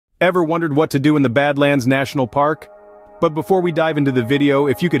Ever wondered what to do in the Badlands National Park? But before we dive into the video,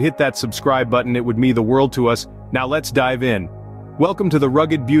 if you could hit that subscribe button, it would mean the world to us. Now let's dive in. Welcome to the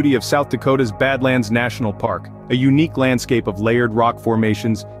rugged beauty of South Dakota's Badlands National Park, a unique landscape of layered rock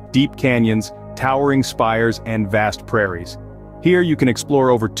formations, deep canyons, towering spires, and vast prairies. Here you can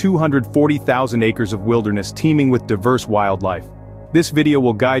explore over 240,000 acres of wilderness teeming with diverse wildlife. This video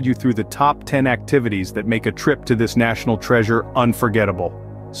will guide you through the top 10 activities that make a trip to this national treasure unforgettable.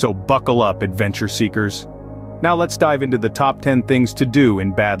 So buckle up, adventure seekers. Now let's dive into the top 10 things to do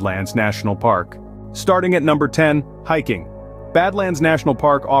in Badlands National Park. Starting at number 10, hiking. Badlands National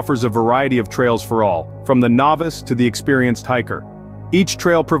Park offers a variety of trails for all, from the novice to the experienced hiker. Each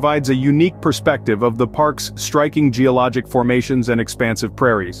trail provides a unique perspective of the park's striking geologic formations and expansive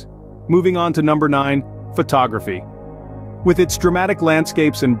prairies. Moving on to number 9, photography. With its dramatic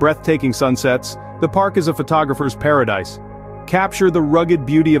landscapes and breathtaking sunsets, the park is a photographer's paradise. Capture the rugged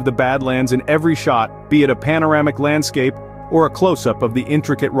beauty of the Badlands in every shot, be it a panoramic landscape or a close-up of the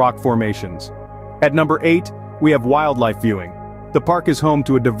intricate rock formations. At number 8, we have wildlife viewing. The park is home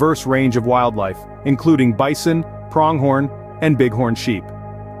to a diverse range of wildlife, including bison, pronghorn, and bighorn sheep.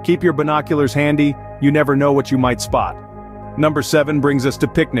 Keep your binoculars handy, you never know what you might spot. Number 7 brings us to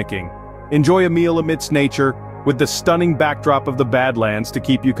picnicking. Enjoy a meal amidst nature, with the stunning backdrop of the Badlands to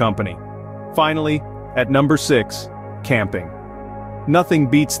keep you company. Finally, at number 6, camping. Nothing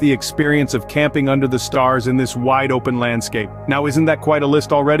beats the experience of camping under the stars in this wide-open landscape. Now isn't that quite a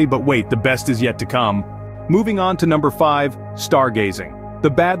list already? But wait, the best is yet to come. Moving on to number 5, stargazing. The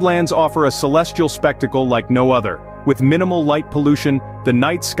Badlands offer a celestial spectacle like no other. With minimal light pollution, the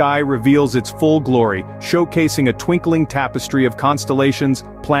night sky reveals its full glory, showcasing a twinkling tapestry of constellations,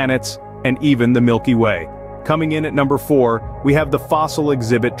 planets, and even the Milky Way. Coming in at number 4, we have the Fossil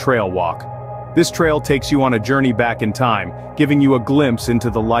Exhibit Trail Walk. This trail takes you on a journey back in time, giving you a glimpse into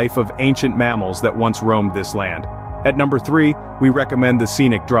the life of ancient mammals that once roamed this land. At number 3, we recommend the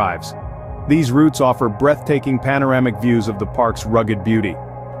scenic drives. These routes offer breathtaking panoramic views of the park's rugged beauty.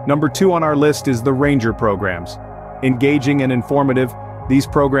 Number 2 on our list is the ranger programs. Engaging and informative, these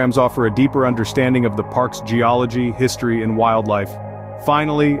programs offer a deeper understanding of the park's geology, history, and wildlife.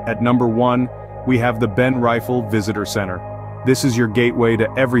 Finally, at number 1, we have the Ben Rifle Visitor Center. This is your gateway to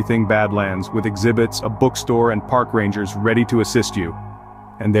everything Badlands, with exhibits, a bookstore, and park rangers ready to assist you.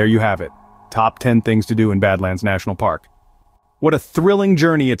 And there you have it. Top 10 things to do in Badlands National Park. What a thrilling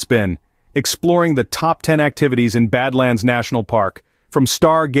journey it's been, exploring the top 10 activities in Badlands National Park, from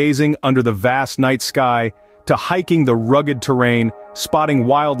stargazing under the vast night sky, to hiking the rugged terrain, spotting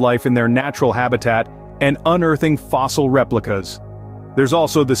wildlife in their natural habitat, and unearthing fossil replicas. There's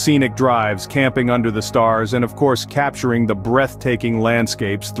also the scenic drives, camping under the stars, and of course capturing the breathtaking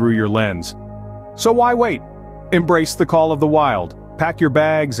landscapes through your lens. So why wait? Embrace the call of the wild, pack your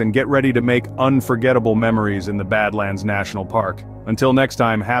bags, and get ready to make unforgettable memories in the Badlands National Park. Until next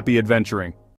time, happy adventuring.